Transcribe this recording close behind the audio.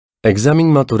Egzamin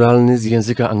maturalny z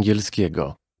języka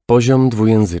angielskiego. Poziom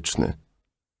dwujęzyczny.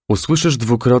 Usłyszysz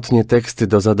dwukrotnie teksty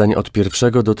do zadań od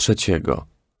 1 do 3.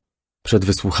 Przed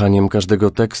wysłuchaniem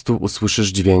każdego tekstu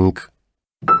usłyszysz dźwięk.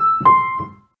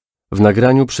 W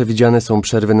nagraniu przewidziane są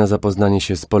przerwy na zapoznanie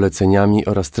się z poleceniami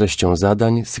oraz treścią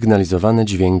zadań, sygnalizowane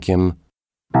dźwiękiem.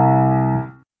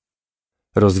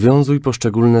 Rozwiązuj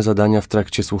poszczególne zadania w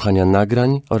trakcie słuchania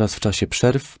nagrań oraz w czasie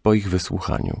przerw po ich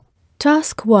wysłuchaniu.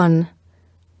 Task 1.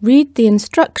 Read the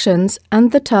instructions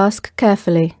and the task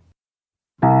carefully.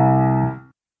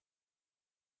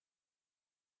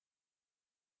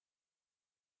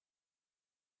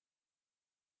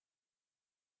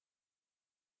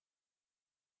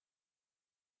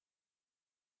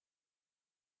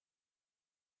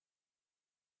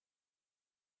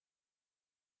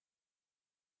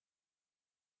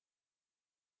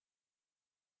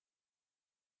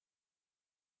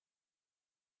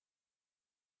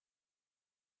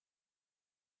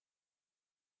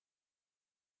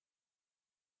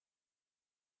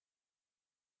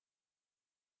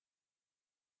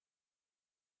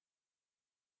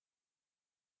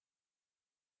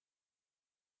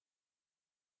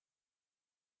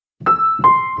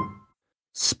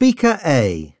 Speaker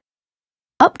A.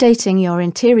 Updating your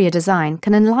interior design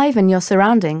can enliven your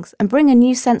surroundings and bring a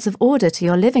new sense of order to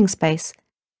your living space.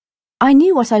 I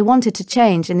knew what I wanted to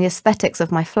change in the aesthetics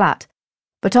of my flat,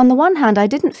 but on the one hand I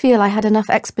didn't feel I had enough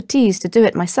expertise to do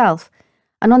it myself,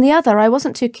 and on the other I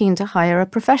wasn't too keen to hire a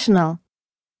professional.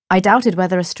 I doubted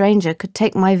whether a stranger could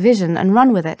take my vision and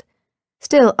run with it.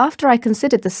 Still, after I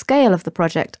considered the scale of the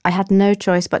project, I had no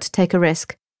choice but to take a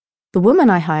risk. The woman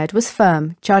I hired was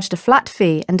firm, charged a flat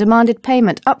fee and demanded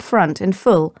payment up front in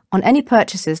full on any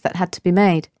purchases that had to be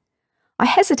made. I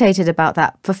hesitated about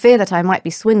that for fear that I might be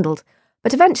swindled,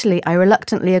 but eventually I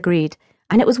reluctantly agreed,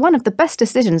 and it was one of the best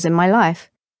decisions in my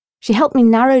life. She helped me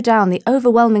narrow down the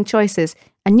overwhelming choices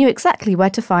and knew exactly where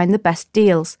to find the best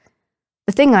deals.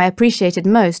 The thing I appreciated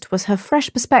most was her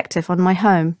fresh perspective on my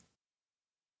home.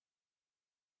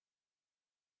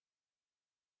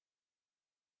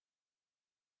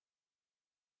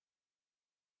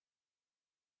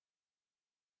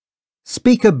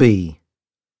 Speaker B.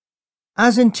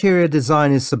 As interior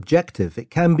design is subjective, it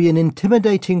can be an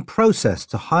intimidating process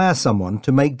to hire someone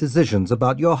to make decisions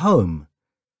about your home.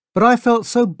 But I felt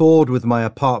so bored with my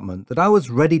apartment that I was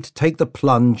ready to take the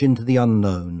plunge into the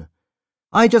unknown.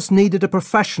 I just needed a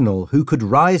professional who could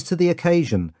rise to the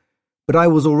occasion, but I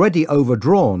was already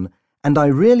overdrawn and I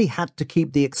really had to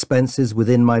keep the expenses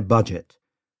within my budget.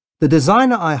 The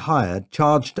designer I hired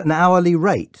charged an hourly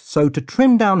rate, so to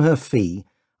trim down her fee,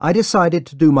 I decided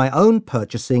to do my own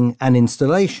purchasing and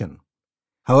installation.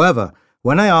 However,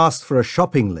 when I asked for a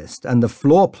shopping list and the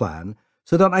floor plan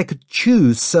so that I could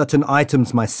choose certain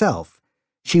items myself,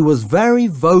 she was very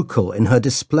vocal in her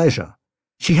displeasure.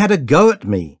 She had a go at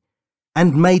me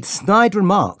and made snide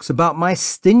remarks about my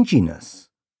stinginess.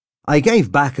 I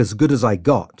gave back as good as I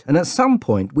got, and at some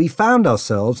point we found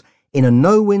ourselves in a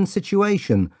no-win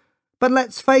situation. But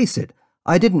let's face it,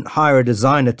 I didn't hire a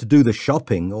designer to do the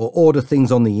shopping or order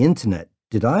things on the internet,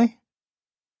 did I?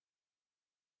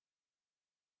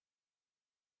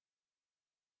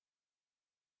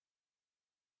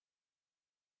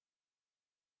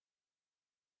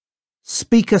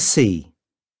 Speaker C.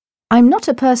 I'm not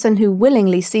a person who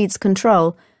willingly cedes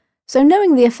control, so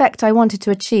knowing the effect I wanted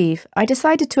to achieve, I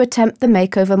decided to attempt the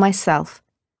makeover myself.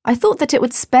 I thought that it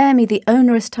would spare me the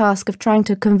onerous task of trying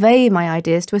to convey my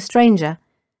ideas to a stranger.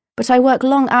 But I work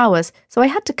long hours, so I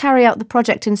had to carry out the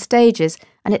project in stages,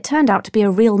 and it turned out to be a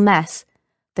real mess.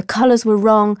 The colours were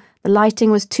wrong, the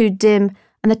lighting was too dim,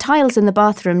 and the tiles in the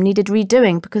bathroom needed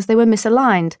redoing because they were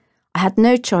misaligned. I had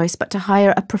no choice but to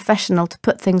hire a professional to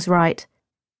put things right.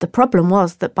 The problem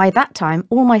was that by that time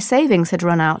all my savings had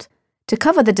run out. To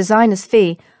cover the designer's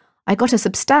fee, I got a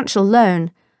substantial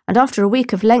loan, and after a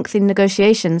week of lengthy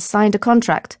negotiations signed a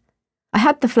contract. I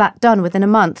had the flat done within a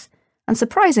month, and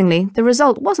surprisingly, the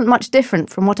result wasn't much different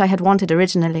from what I had wanted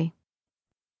originally.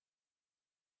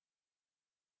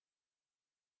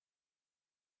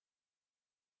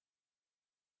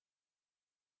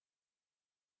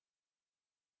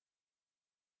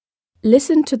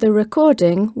 Listen to the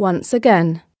recording once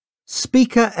again.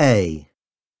 Speaker A.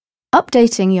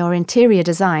 Updating your interior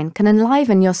design can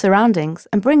enliven your surroundings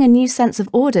and bring a new sense of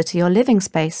order to your living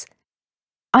space.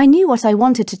 I knew what I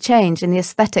wanted to change in the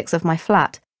aesthetics of my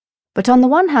flat, but on the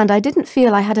one hand I didn't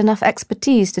feel I had enough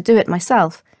expertise to do it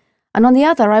myself, and on the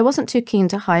other I wasn't too keen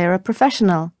to hire a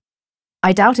professional.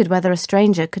 I doubted whether a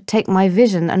stranger could take my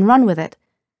vision and run with it.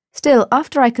 Still,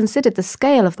 after I considered the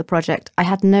scale of the project, I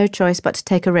had no choice but to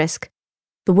take a risk.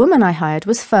 The woman I hired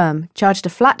was firm, charged a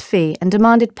flat fee and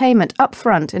demanded payment up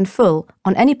front in full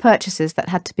on any purchases that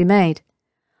had to be made.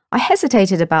 I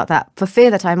hesitated about that for fear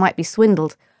that I might be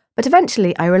swindled, but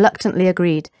eventually I reluctantly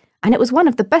agreed, and it was one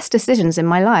of the best decisions in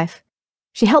my life.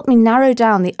 She helped me narrow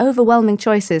down the overwhelming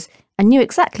choices and knew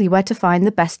exactly where to find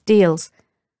the best deals.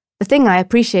 The thing I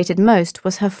appreciated most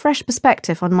was her fresh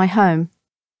perspective on my home.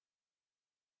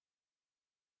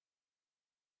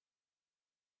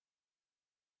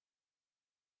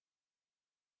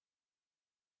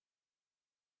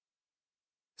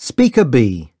 Speaker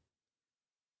B.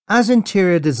 As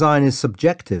interior design is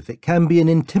subjective, it can be an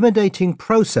intimidating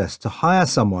process to hire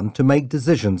someone to make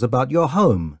decisions about your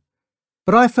home.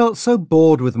 But I felt so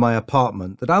bored with my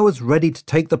apartment that I was ready to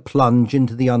take the plunge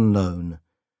into the unknown.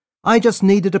 I just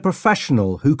needed a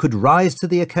professional who could rise to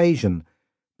the occasion,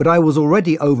 but I was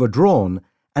already overdrawn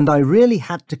and I really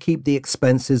had to keep the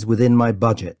expenses within my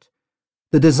budget.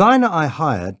 The designer I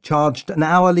hired charged an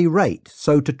hourly rate,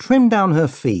 so to trim down her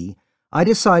fee, I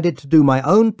decided to do my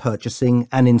own purchasing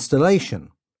and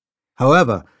installation.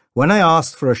 However, when I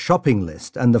asked for a shopping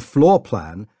list and the floor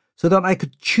plan so that I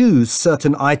could choose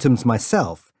certain items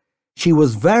myself, she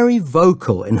was very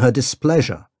vocal in her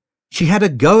displeasure. She had a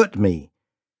go at me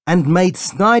and made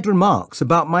snide remarks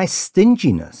about my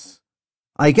stinginess.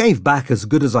 I gave back as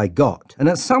good as I got, and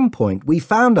at some point we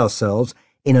found ourselves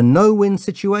in a no-win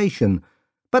situation.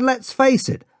 But let's face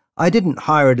it, I didn't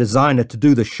hire a designer to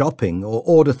do the shopping or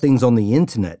order things on the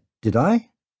internet, did I?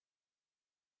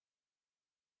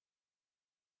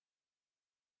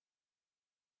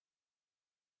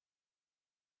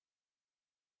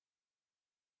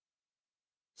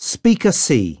 Speaker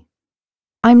C.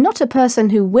 I'm not a person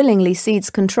who willingly cedes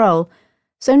control,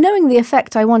 so knowing the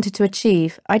effect I wanted to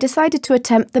achieve, I decided to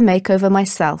attempt the makeover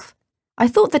myself. I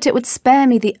thought that it would spare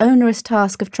me the onerous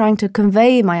task of trying to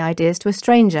convey my ideas to a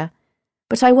stranger.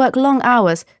 But I work long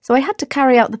hours, so I had to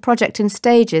carry out the project in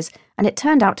stages, and it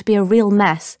turned out to be a real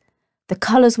mess. The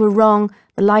colours were wrong,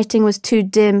 the lighting was too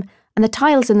dim, and the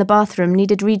tiles in the bathroom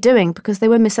needed redoing because they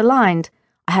were misaligned.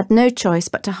 I had no choice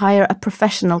but to hire a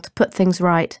professional to put things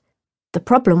right. The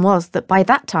problem was that by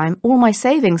that time all my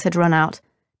savings had run out.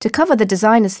 To cover the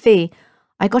designer's fee,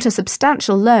 I got a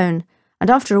substantial loan, and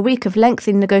after a week of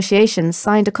lengthy negotiations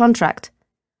signed a contract.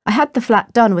 I had the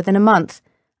flat done within a month,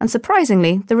 and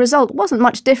surprisingly, the result wasn't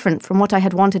much different from what I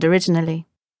had wanted originally.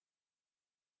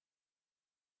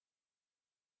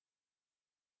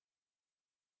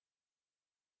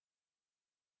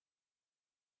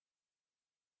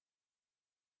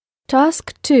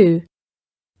 Task 2.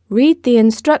 Read the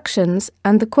instructions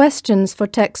and the questions for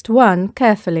text 1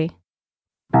 carefully.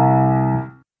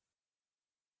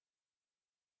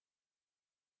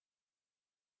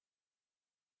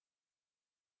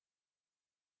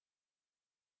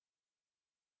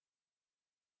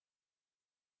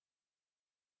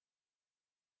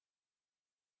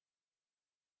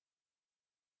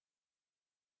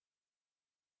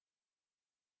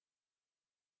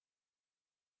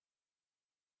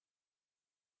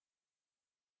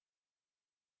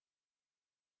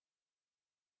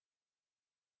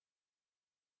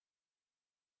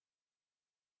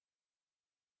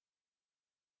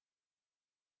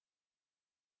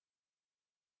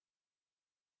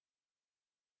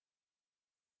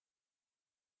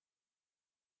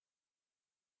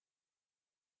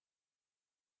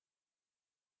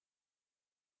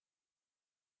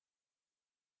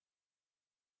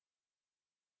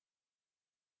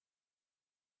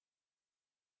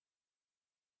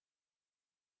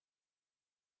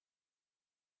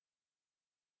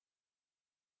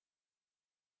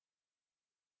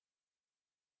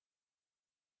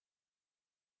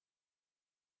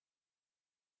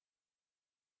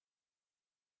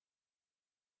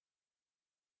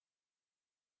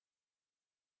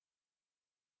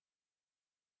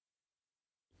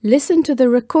 Listen to the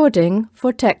recording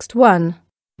for text 1.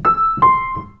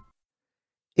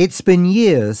 It's been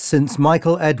years since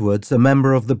Michael Edwards, a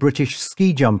member of the British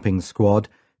ski jumping squad,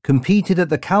 competed at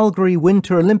the Calgary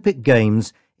Winter Olympic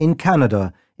Games in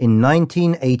Canada in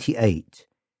 1988.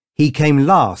 He came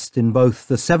last in both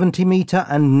the 70-metre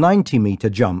and 90-metre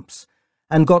jumps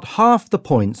and got half the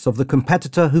points of the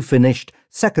competitor who finished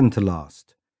second to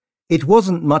last. It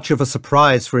wasn't much of a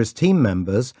surprise for his team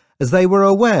members, as they were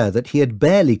aware that he had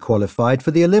barely qualified for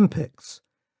the Olympics.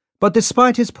 But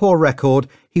despite his poor record,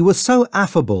 he was so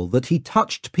affable that he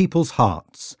touched people's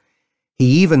hearts. He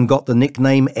even got the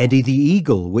nickname Eddie the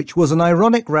Eagle, which was an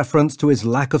ironic reference to his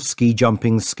lack of ski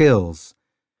jumping skills.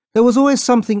 There was always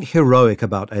something heroic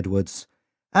about Edwards.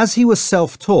 As he was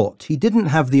self-taught, he didn't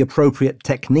have the appropriate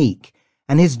technique,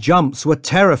 and his jumps were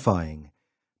terrifying.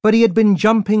 but he had been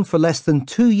jumping for less than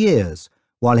 2 years,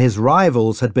 while his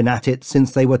rivals had been at it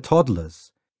since they were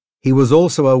toddlers. He was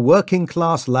also a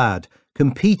working-class lad,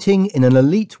 competing in an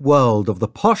elite world of the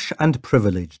posh and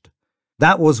privileged.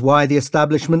 That was why the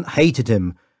establishment hated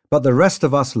him, but the rest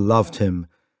of us loved him.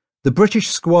 The British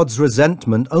squad's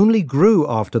resentment only grew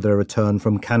after their return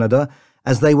from Canada,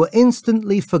 as they were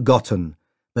instantly forgotten.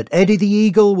 But Eddie the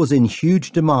Eagle was in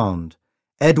huge demand.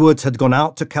 Edwards had gone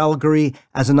out to Calgary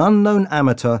as an unknown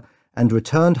amateur and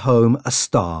returned home a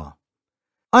star.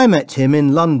 I met him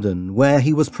in London, where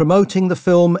he was promoting the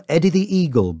film Eddie the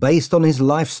Eagle, based on his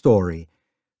life story.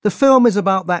 The film is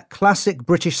about that classic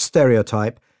British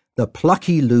stereotype, the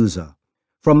plucky loser.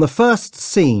 From the first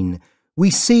scene, we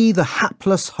see the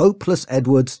hapless, hopeless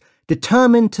Edwards,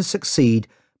 determined to succeed,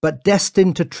 but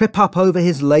destined to trip up over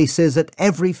his laces at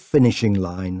every finishing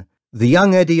line. The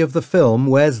young Eddie of the film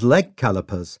wears leg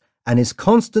calipers and is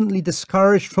constantly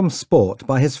discouraged from sport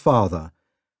by his father.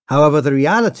 However, the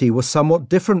reality was somewhat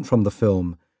different from the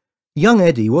film. Young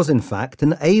Eddie was in fact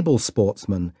an able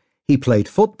sportsman. He played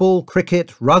football,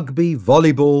 cricket, rugby,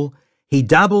 volleyball. He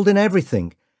dabbled in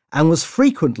everything and was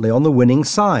frequently on the winning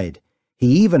side. He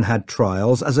even had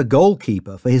trials as a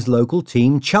goalkeeper for his local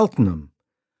team, Cheltenham.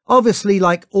 Obviously,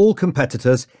 like all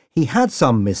competitors, he had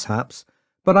some mishaps,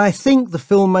 but I think the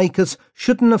filmmakers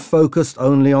shouldn't have focused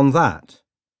only on that.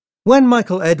 When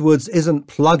Michael Edwards isn't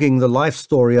plugging the life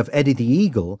story of Eddie the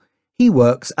Eagle, he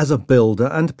works as a builder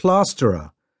and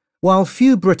plasterer. While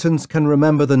few Britons can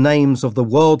remember the names of the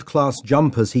world-class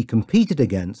jumpers he competed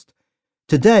against,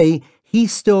 today he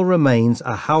still remains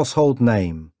a household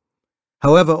name.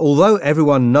 However, although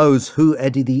everyone knows who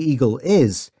Eddie the Eagle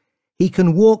is, he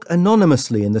can walk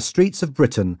anonymously in the streets of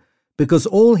Britain because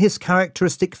all his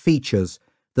characteristic features,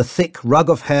 the thick rug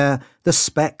of hair, the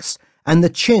specs, and the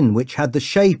chin which had the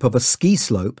shape of a ski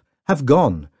slope, have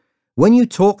gone. When you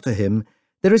talk to him,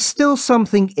 there is still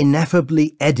something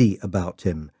ineffably Eddie about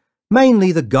him,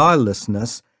 mainly the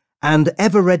guilelessness and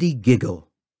ever-ready giggle.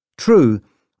 True,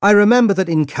 I remember that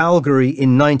in Calgary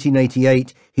in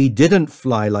 1988 he didn't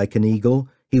fly like an eagle,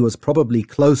 he was probably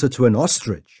closer to an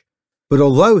ostrich. But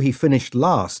although he finished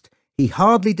last, he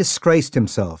hardly disgraced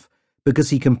himself because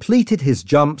he completed his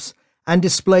jumps and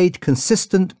displayed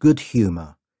consistent good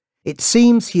humour. It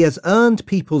seems he has earned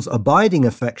people's abiding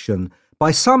affection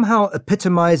by somehow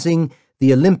epitomising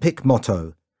the Olympic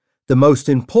motto. The most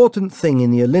important thing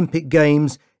in the Olympic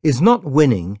Games is not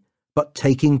winning, but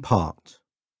taking part.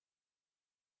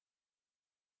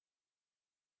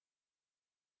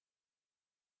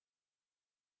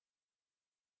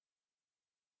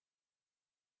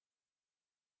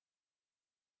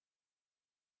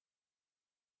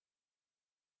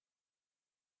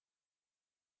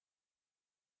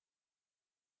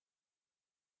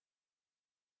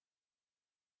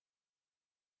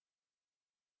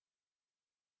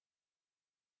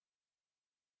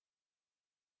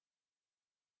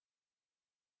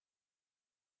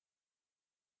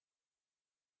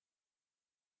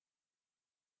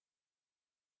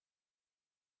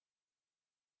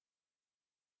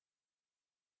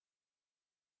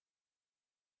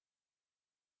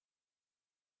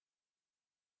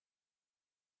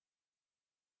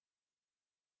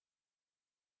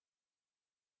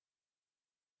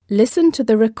 Listen to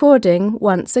the recording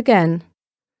once again.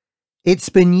 It's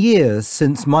been years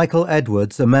since Michael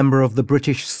Edwards, a member of the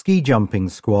British ski jumping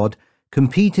squad,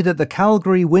 competed at the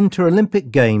Calgary Winter Olympic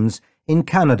Games in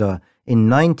Canada in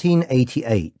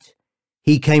 1988.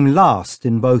 He came last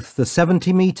in both the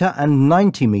 70-metre and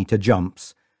 90-metre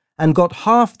jumps and got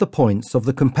half the points of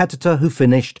the competitor who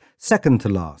finished second to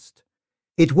last.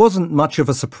 It wasn't much of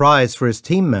a surprise for his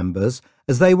team members,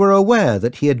 as they were aware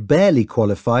that he had barely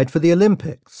qualified for the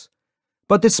Olympics.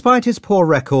 But despite his poor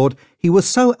record, he was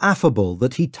so affable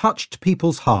that he touched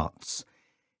people's hearts.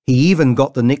 He even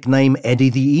got the nickname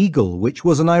Eddie the Eagle, which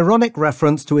was an ironic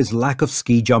reference to his lack of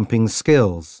ski jumping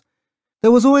skills.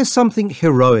 There was always something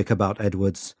heroic about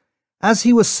Edwards. As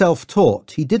he was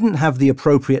self-taught, he didn't have the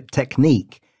appropriate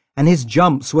technique, and his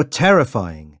jumps were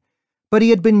terrifying. But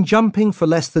he had been jumping for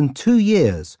less than 2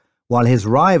 years, while his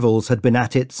rivals had been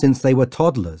at it since they were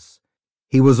toddlers.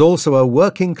 He was also a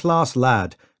working-class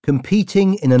lad,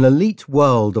 competing in an elite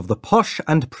world of the posh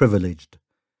and privileged.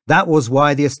 That was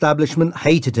why the establishment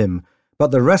hated him,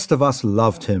 but the rest of us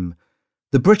loved him.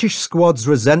 The British squad's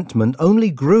resentment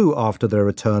only grew after their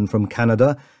return from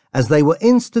Canada, as they were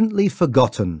instantly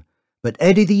forgotten. But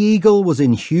Eddie the Eagle was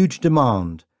in huge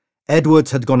demand.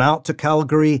 Edwards had gone out to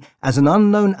Calgary as an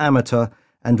unknown amateur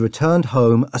and returned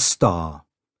home a star.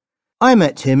 I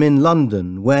met him in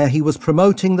London, where he was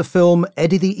promoting the film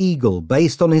Eddie the Eagle,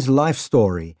 based on his life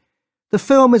story. The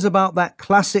film is about that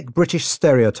classic British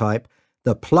stereotype,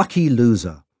 the plucky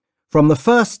loser. From the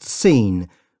first scene,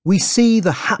 we see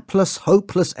the hapless,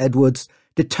 hopeless Edwards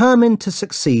determined to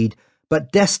succeed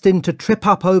but destined to trip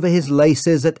up over his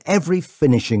laces at every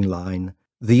finishing line.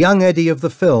 The young Eddie of the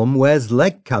film wears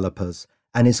leg calipers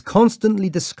and is constantly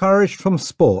discouraged from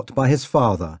sport by his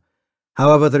father.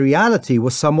 However, the reality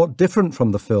was somewhat different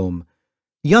from the film.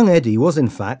 Young Eddie was in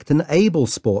fact an able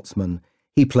sportsman.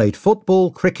 He played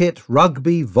football, cricket,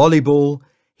 rugby, volleyball.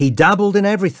 He dabbled in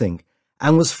everything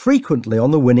and was frequently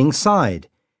on the winning side.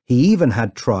 He even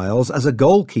had trials as a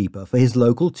goalkeeper for his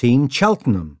local team,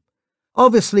 Cheltenham.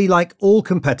 Obviously, like all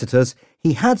competitors,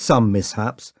 he had some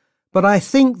mishaps, but I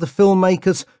think the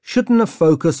filmmakers shouldn't have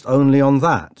focused only on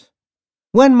that.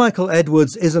 When Michael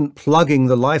Edwards isn't plugging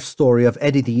the life story of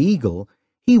Eddie the Eagle,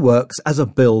 he works as a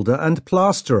builder and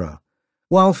plasterer.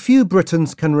 While few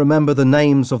Britons can remember the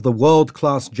names of the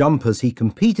world-class jumpers he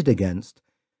competed against,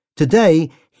 today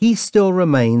he still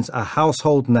remains a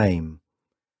household name.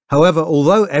 However,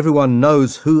 although everyone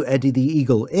knows who Eddie the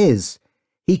Eagle is,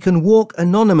 he can walk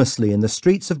anonymously in the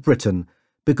streets of Britain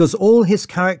because all his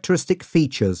characteristic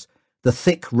features, the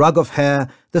thick rug of hair,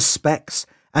 the specs,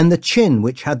 and the chin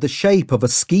which had the shape of a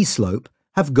ski slope,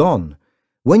 have gone.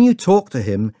 When you talk to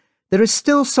him, there is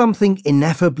still something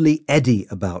ineffably Eddie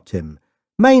about him,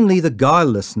 mainly the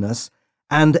guilelessness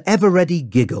and ever-ready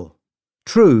giggle.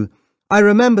 True, I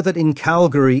remember that in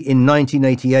Calgary in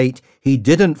 1988 he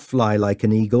didn't fly like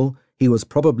an eagle, he was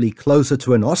probably closer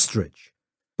to an ostrich.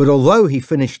 But although he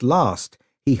finished last,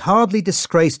 he hardly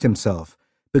disgraced himself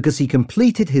because he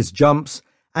completed his jumps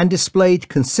and displayed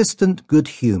consistent good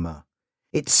humour.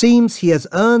 It seems he has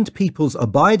earned people's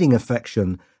abiding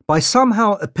affection by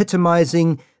somehow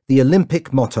epitomising the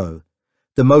Olympic motto.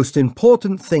 The most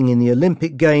important thing in the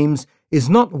Olympic Games is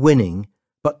not winning,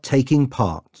 but taking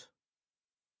part.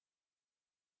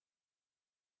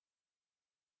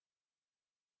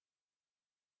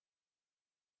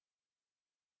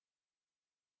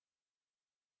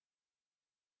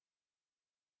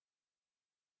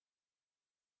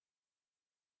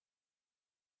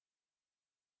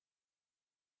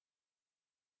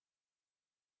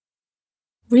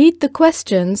 Read the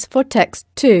questions for text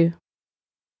 2.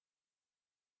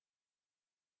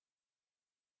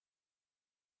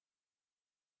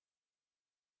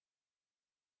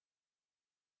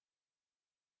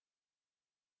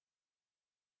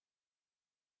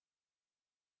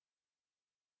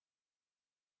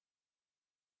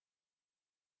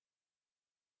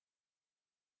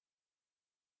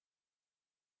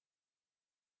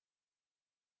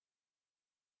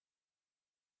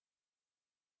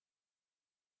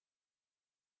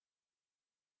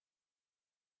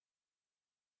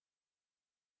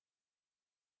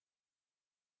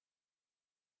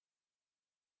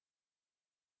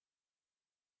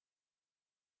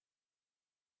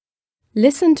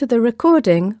 Listen to the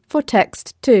recording for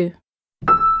text 2.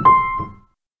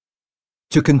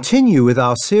 To continue with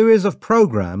our series of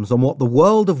programs on what the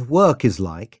world of work is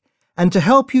like, and to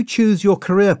help you choose your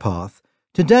career path,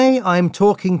 today I am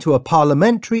talking to a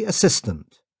parliamentary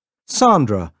assistant.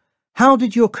 Sandra, how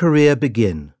did your career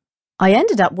begin? I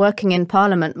ended up working in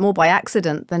Parliament more by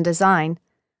accident than design.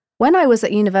 When I was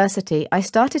at university, I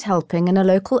started helping in a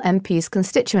local MP's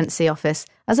constituency office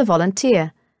as a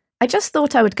volunteer. I just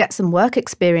thought I would get some work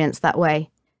experience that way.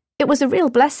 It was a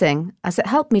real blessing, as it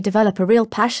helped me develop a real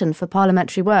passion for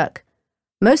parliamentary work.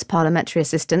 Most parliamentary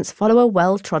assistants follow a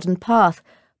well-trodden path: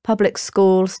 public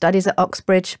school, studies at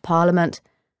Oxbridge, Parliament.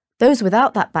 Those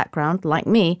without that background, like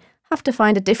me, have to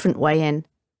find a different way in.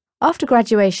 After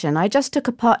graduation, I just took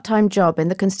a part-time job in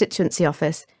the constituency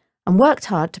office and worked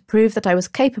hard to prove that I was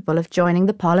capable of joining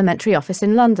the parliamentary office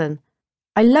in London.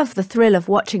 I love the thrill of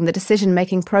watching the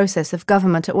decision-making process of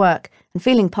government at work and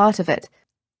feeling part of it.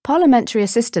 Parliamentary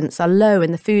assistants are low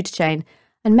in the food chain,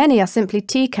 and many are simply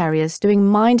tea carriers doing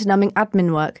mind-numbing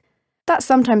admin work. That's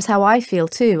sometimes how I feel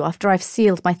too, after I've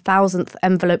sealed my 1,000th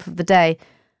envelope of the day.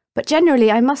 But generally,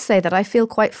 I must say that I feel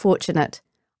quite fortunate.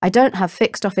 I don't have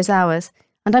fixed office hours,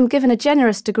 and I'm given a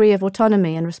generous degree of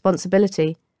autonomy and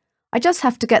responsibility. I just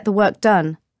have to get the work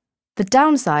done. The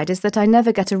downside is that I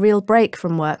never get a real break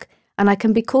from work, and I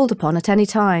can be called upon at any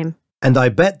time. And I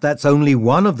bet that's only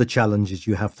one of the challenges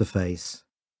you have to face.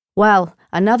 Well,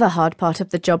 another hard part of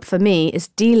the job for me is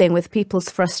dealing with people's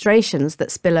frustrations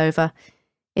that spill over.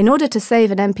 In order to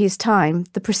save an MP's time,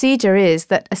 the procedure is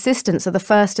that assistants are the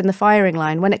first in the firing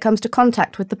line when it comes to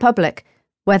contact with the public,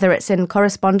 whether it's in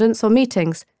correspondence or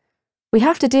meetings. We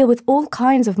have to deal with all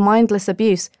kinds of mindless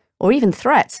abuse, or even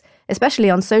threats, especially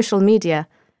on social media.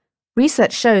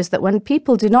 Research shows that when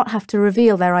people do not have to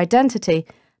reveal their identity,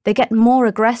 they get more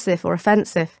aggressive or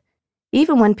offensive.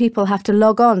 Even when people have to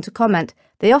log on to comment,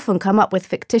 they often come up with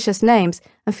fictitious names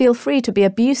and feel free to be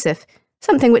abusive,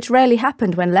 something which rarely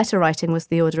happened when letter writing was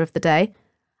the order of the day.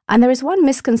 And there is one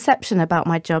misconception about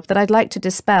my job that I'd like to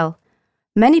dispel.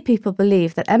 Many people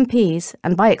believe that MPs,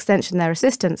 and by extension their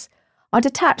assistants, are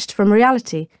detached from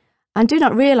reality and do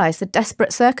not realise the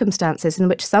desperate circumstances in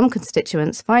which some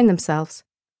constituents find themselves.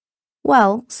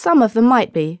 Well, some of them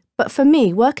might be, but for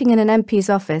me, working in an MP's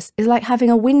office is like having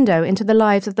a window into the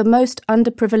lives of the most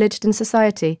underprivileged in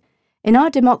society. In our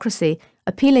democracy,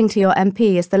 appealing to your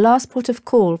MP is the last port of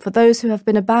call for those who have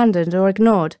been abandoned or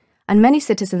ignored, and many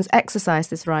citizens exercise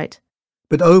this right.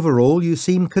 But overall, you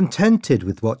seem contented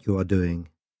with what you are doing.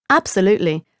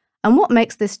 Absolutely. And what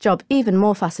makes this job even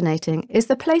more fascinating is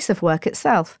the place of work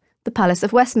itself, the Palace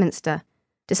of Westminster.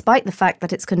 Despite the fact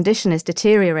that its condition is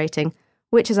deteriorating,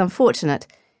 which is unfortunate,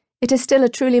 it is still a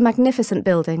truly magnificent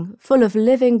building, full of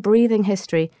living, breathing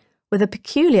history, with a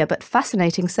peculiar but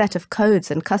fascinating set of codes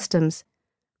and customs.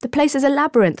 The place is a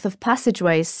labyrinth of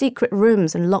passageways, secret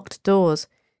rooms and locked doors.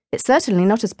 It's certainly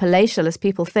not as palatial as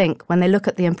people think when they look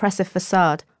at the impressive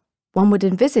facade. One would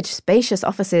envisage spacious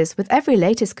offices with every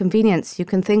latest convenience you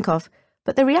can think of,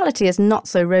 but the reality is not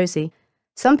so rosy.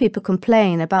 Some people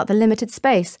complain about the limited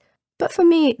space, but for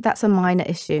me that's a minor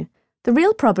issue. The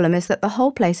real problem is that the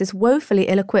whole place is woefully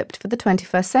ill-equipped for the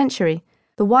 21st century.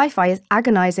 The Wi-Fi is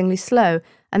agonisingly slow,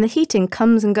 and the heating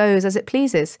comes and goes as it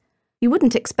pleases. You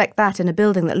wouldn't expect that in a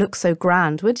building that looks so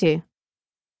grand, would you?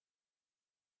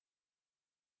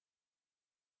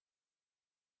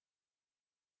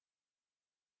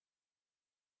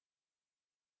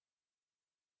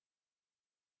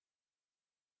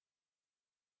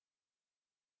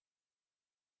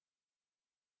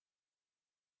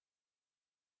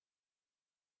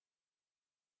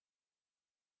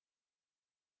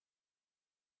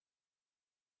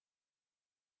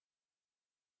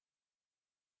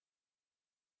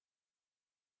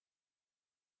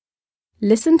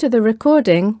 Listen to the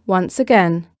recording once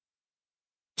again.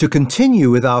 To continue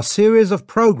with our series of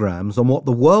programs on what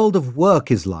the world of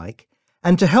work is like,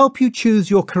 and to help you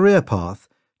choose your career path,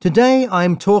 today I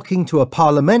am talking to a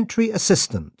parliamentary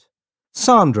assistant.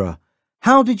 Sandra,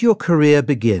 how did your career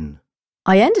begin?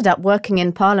 I ended up working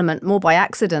in Parliament more by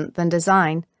accident than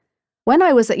design. When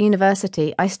I was at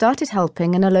university, I started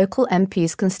helping in a local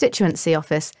MP's constituency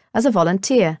office as a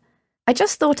volunteer. I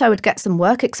just thought I would get some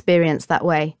work experience that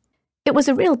way. It was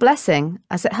a real blessing,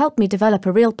 as it helped me develop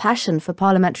a real passion for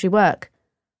parliamentary work.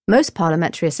 Most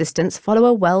parliamentary assistants follow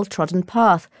a well-trodden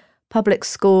path: public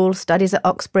school, studies at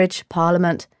Oxbridge,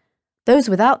 Parliament. Those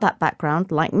without that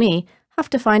background, like me, have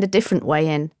to find a different way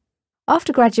in.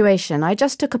 After graduation, I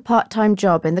just took a part-time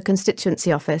job in the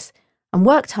constituency office and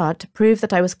worked hard to prove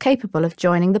that I was capable of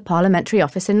joining the parliamentary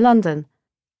office in London.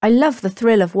 I love the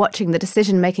thrill of watching the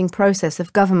decision-making process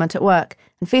of government at work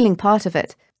and feeling part of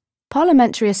it.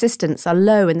 Parliamentary assistants are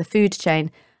low in the food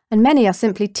chain, and many are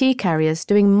simply tea carriers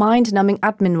doing mind-numbing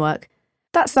admin work.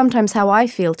 That's sometimes how I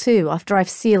feel too, after I've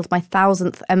sealed my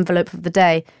 1000th envelope of the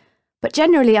day. But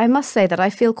generally I must say that I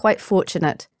feel quite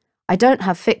fortunate. I don't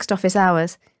have fixed office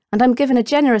hours, and I'm given a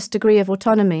generous degree of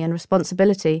autonomy and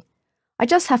responsibility. I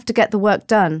just have to get the work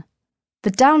done.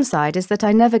 The downside is that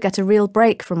I never get a real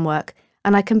break from work,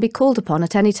 and I can be called upon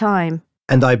at any time.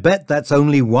 And I bet that's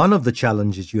only one of the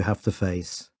challenges you have to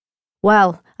face.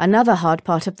 Well, another hard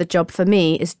part of the job for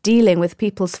me is dealing with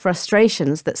people's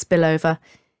frustrations that spill over.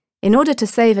 In order to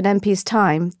save an MP's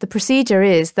time, the procedure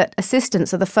is that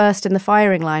assistants are the first in the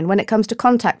firing line when it comes to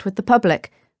contact with the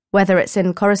public, whether it's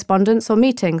in correspondence or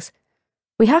meetings.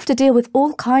 We have to deal with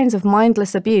all kinds of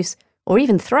mindless abuse, or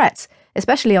even threats,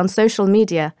 especially on social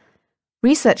media.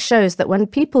 Research shows that when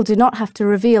people do not have to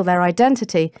reveal their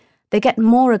identity, they get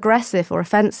more aggressive or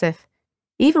offensive.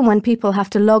 Even when people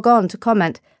have to log on to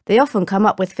comment, they often come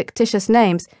up with fictitious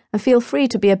names and feel free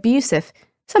to be abusive,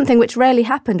 something which rarely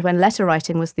happened when letter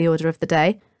writing was the order of the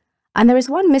day. And there is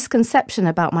one misconception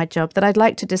about my job that I'd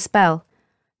like to dispel.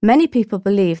 Many people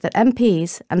believe that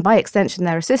MPs, and by extension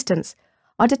their assistants,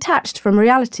 are detached from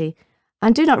reality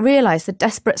and do not realise the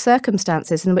desperate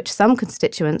circumstances in which some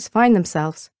constituents find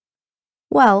themselves.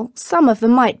 Well, some of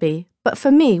them might be, but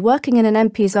for me, working in an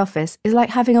MP's office is like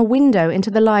having a window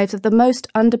into the lives of the most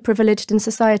underprivileged in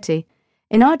society.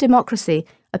 In our democracy,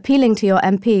 appealing to your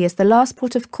MP is the last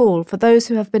port of call for those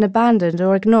who have been abandoned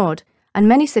or ignored, and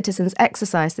many citizens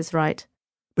exercise this right.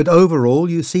 But overall,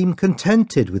 you seem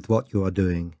contented with what you are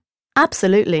doing.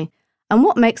 Absolutely. And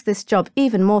what makes this job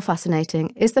even more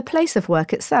fascinating is the place of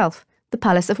work itself, the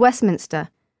Palace of Westminster.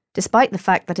 Despite the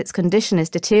fact that its condition is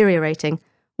deteriorating,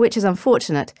 which is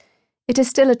unfortunate, It is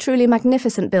still a truly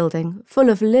magnificent building, full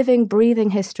of living, breathing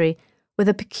history, with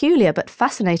a peculiar but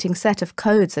fascinating set of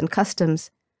codes and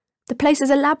customs. The place is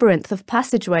a labyrinth of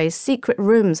passageways, secret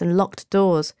rooms and locked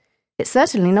doors. It's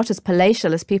certainly not as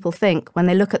palatial as people think when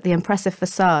they look at the impressive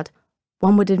facade.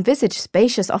 One would envisage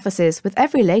spacious offices with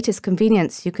every latest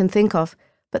convenience you can think of,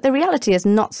 but the reality is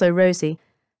not so rosy.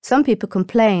 Some people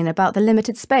complain about the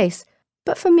limited space,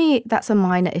 but for me that's a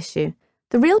minor issue.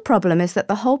 The real problem is that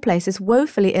the whole place is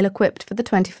woefully ill-equipped for the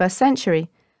 21st century.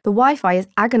 The Wi-Fi is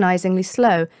agonizingly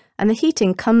slow, and the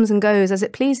heating comes and goes as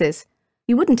it pleases.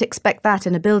 You wouldn't expect that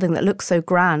in a building that looks so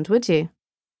grand, would you?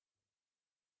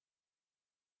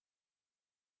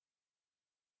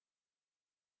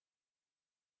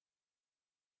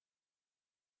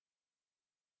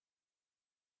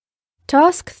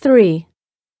 Task 3.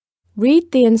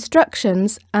 Read the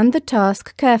instructions and the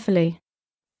task carefully.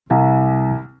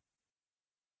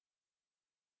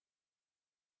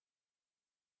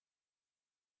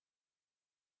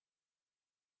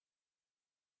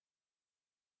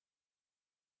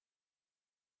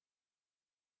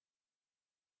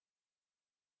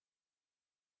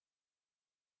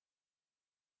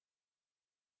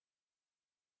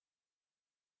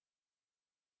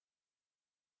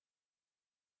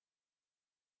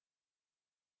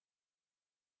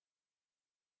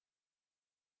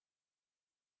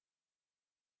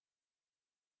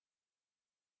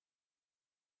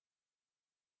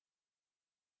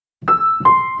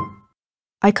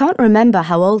 I can't remember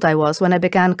how old I was when I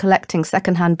began collecting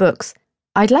second-hand books.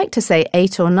 I'd like to say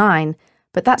 8 or 9,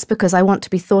 but that's because I want to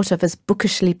be thought of as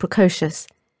bookishly precocious.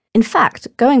 In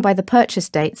fact, going by the purchase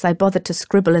dates I bothered to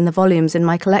scribble in the volumes in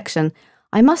my collection,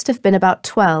 I must have been about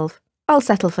 12. I'll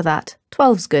settle for that.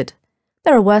 12's good.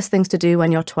 There are worse things to do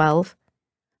when you're 12.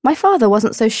 My father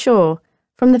wasn't so sure.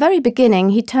 From the very beginning,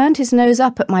 he turned his nose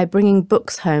up at my bringing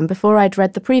books home before I'd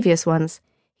read the previous ones.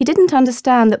 He didn't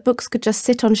understand that books could just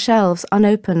sit on shelves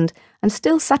unopened and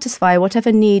still satisfy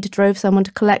whatever need drove someone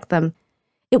to collect them.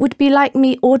 It would be like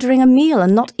me ordering a meal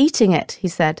and not eating it, he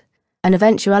said, an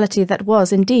eventuality that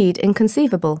was indeed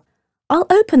inconceivable. I'll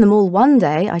open them all one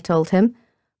day, I told him,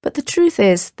 but the truth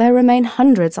is there remain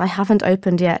hundreds I haven't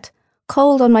opened yet.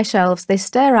 Cold on my shelves, they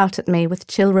stare out at me with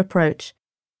chill reproach.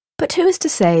 But who is to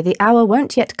say the hour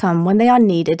won't yet come when they are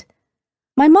needed?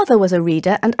 My mother was a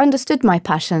reader and understood my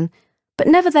passion, but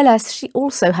nevertheless she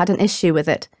also had an issue with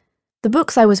it. The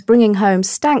books I was bringing home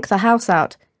stank the house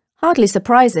out, hardly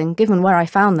surprising given where I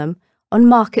found them, on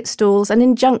market stalls and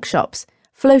in junk shops,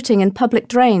 floating in public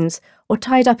drains, or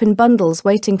tied up in bundles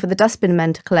waiting for the dustbin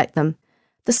men to collect them.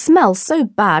 The smell's so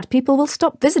bad people will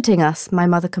stop visiting us, my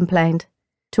mother complained.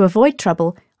 To avoid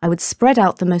trouble, I would spread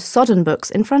out the most sodden books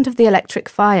in front of the electric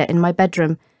fire in my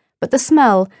bedroom, but the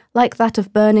smell, like that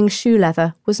of burning shoe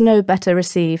leather, was no better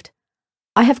received.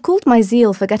 I have called my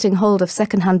zeal for getting hold of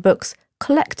second-hand books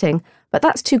collecting, but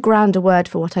that's too grand a word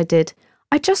for what I did.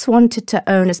 I just wanted to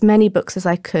own as many books as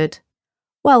I could.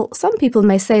 Well, some people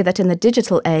may say that in the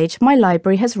digital age my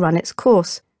library has run its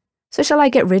course. So shall I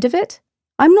get rid of it?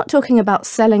 I'm not talking about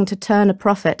selling to turn a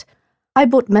profit. I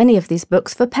bought many of these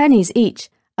books for pennies each,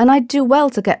 and I'd do well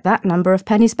to get that number of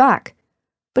pennies back.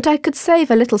 But I could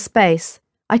save a little space.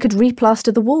 I could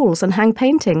replaster the walls and hang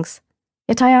paintings.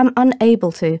 Yet I am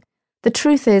unable to. The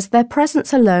truth is, their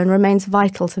presence alone remains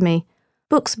vital to me.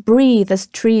 Books breathe as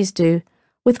trees do.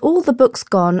 With all the books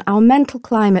gone, our mental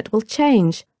climate will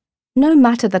change. No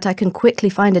matter that I can quickly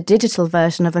find a digital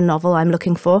version of a novel I'm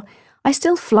looking for, I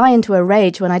still fly into a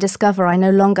rage when I discover I no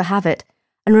longer have it,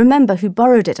 and remember who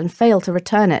borrowed it and failed to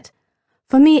return it.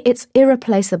 For me, it's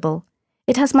irreplaceable.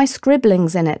 It has my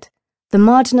scribblings in it, the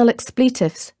marginal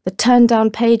expletives, the turned-down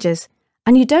pages,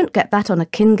 and you don't get that on a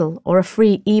Kindle or a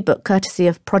free e-book courtesy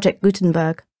of Project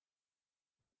Gutenberg.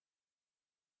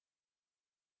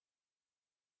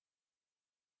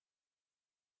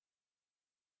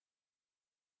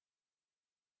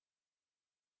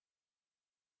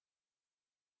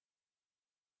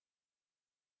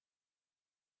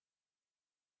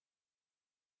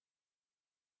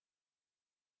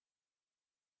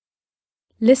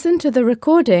 Listen to the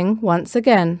recording once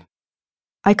again.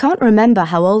 I can't remember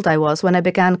how old I was when I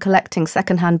began collecting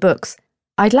second-hand books.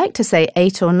 I'd like to say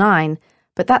 8 or 9,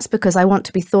 but that's because I want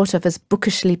to be thought of as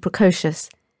bookishly precocious.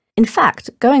 In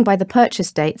fact, going by the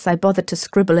purchase dates I bothered to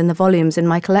scribble in the volumes in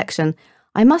my collection,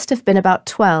 I must have been about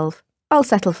 12. I'll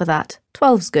settle for that.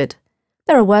 12's good.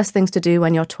 There are worse things to do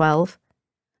when you're 12.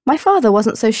 My father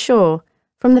wasn't so sure.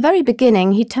 From the very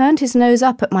beginning, he turned his nose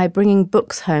up at my bringing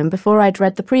books home before I'd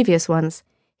read the previous ones.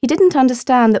 He didn't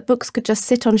understand that books could just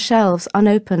sit on shelves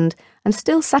unopened and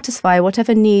still satisfy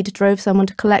whatever need drove someone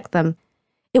to collect them.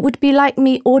 It would be like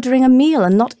me ordering a meal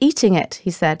and not eating it,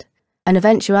 he said, an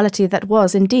eventuality that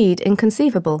was indeed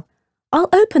inconceivable. I'll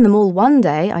open them all one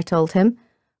day, I told him,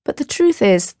 but the truth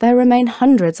is there remain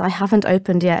hundreds I haven't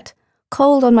opened yet.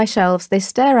 Cold on my shelves, they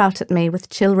stare out at me with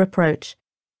chill reproach.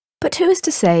 But who is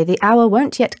to say the hour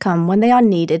won't yet come when they are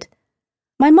needed?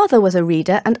 My mother was a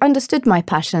reader and understood my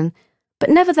passion, but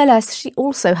nevertheless she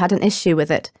also had an issue with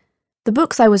it. The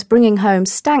books I was bringing home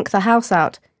stank the house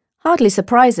out, hardly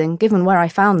surprising given where I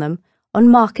found them, on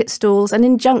market stalls and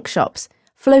in junk shops,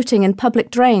 floating in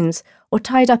public drains or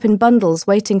tied up in bundles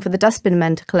waiting for the dustbin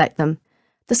men to collect them.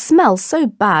 The smell's so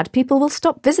bad people will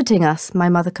stop visiting us, my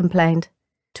mother complained.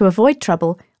 To avoid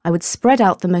trouble, I would spread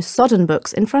out the most sodden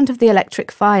books in front of the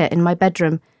electric fire in my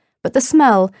bedroom, but the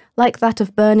smell, like that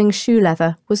of burning shoe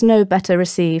leather, was no better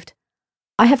received.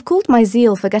 I have called my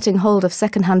zeal for getting hold of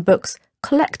second-hand books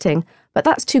collecting, but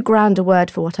that's too grand a word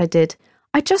for what I did.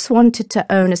 I just wanted to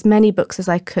own as many books as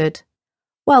I could.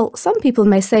 Well, some people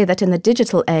may say that in the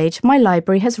digital age my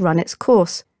library has run its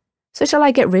course. So shall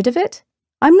I get rid of it?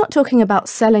 I'm not talking about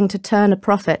selling to turn a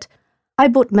profit. I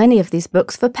bought many of these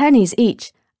books for pennies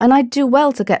each, and I'd do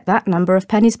well to get that number of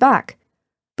pennies back.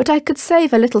 But I could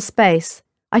save a little space.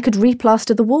 I could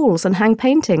replaster the walls and hang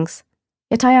paintings.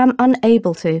 Yet I am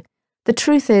unable to. The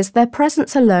truth is, their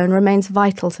presence alone remains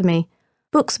vital to me.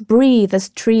 Books breathe as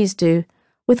trees do.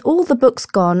 With all the books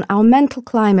gone, our mental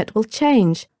climate will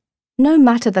change. No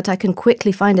matter that I can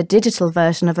quickly find a digital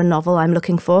version of a novel I'm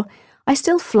looking for, I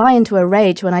still fly into a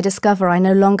rage when I discover I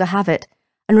no longer have it,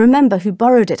 and remember who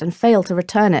borrowed it and failed to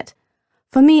return it.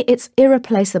 For me, it's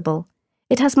irreplaceable.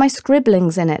 It has my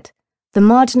scribblings in it, the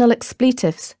marginal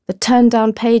expletives, the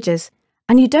turned-down pages,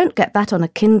 and you don't get that on a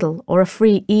Kindle or a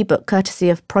free e-book courtesy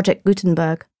of Project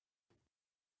Gutenberg.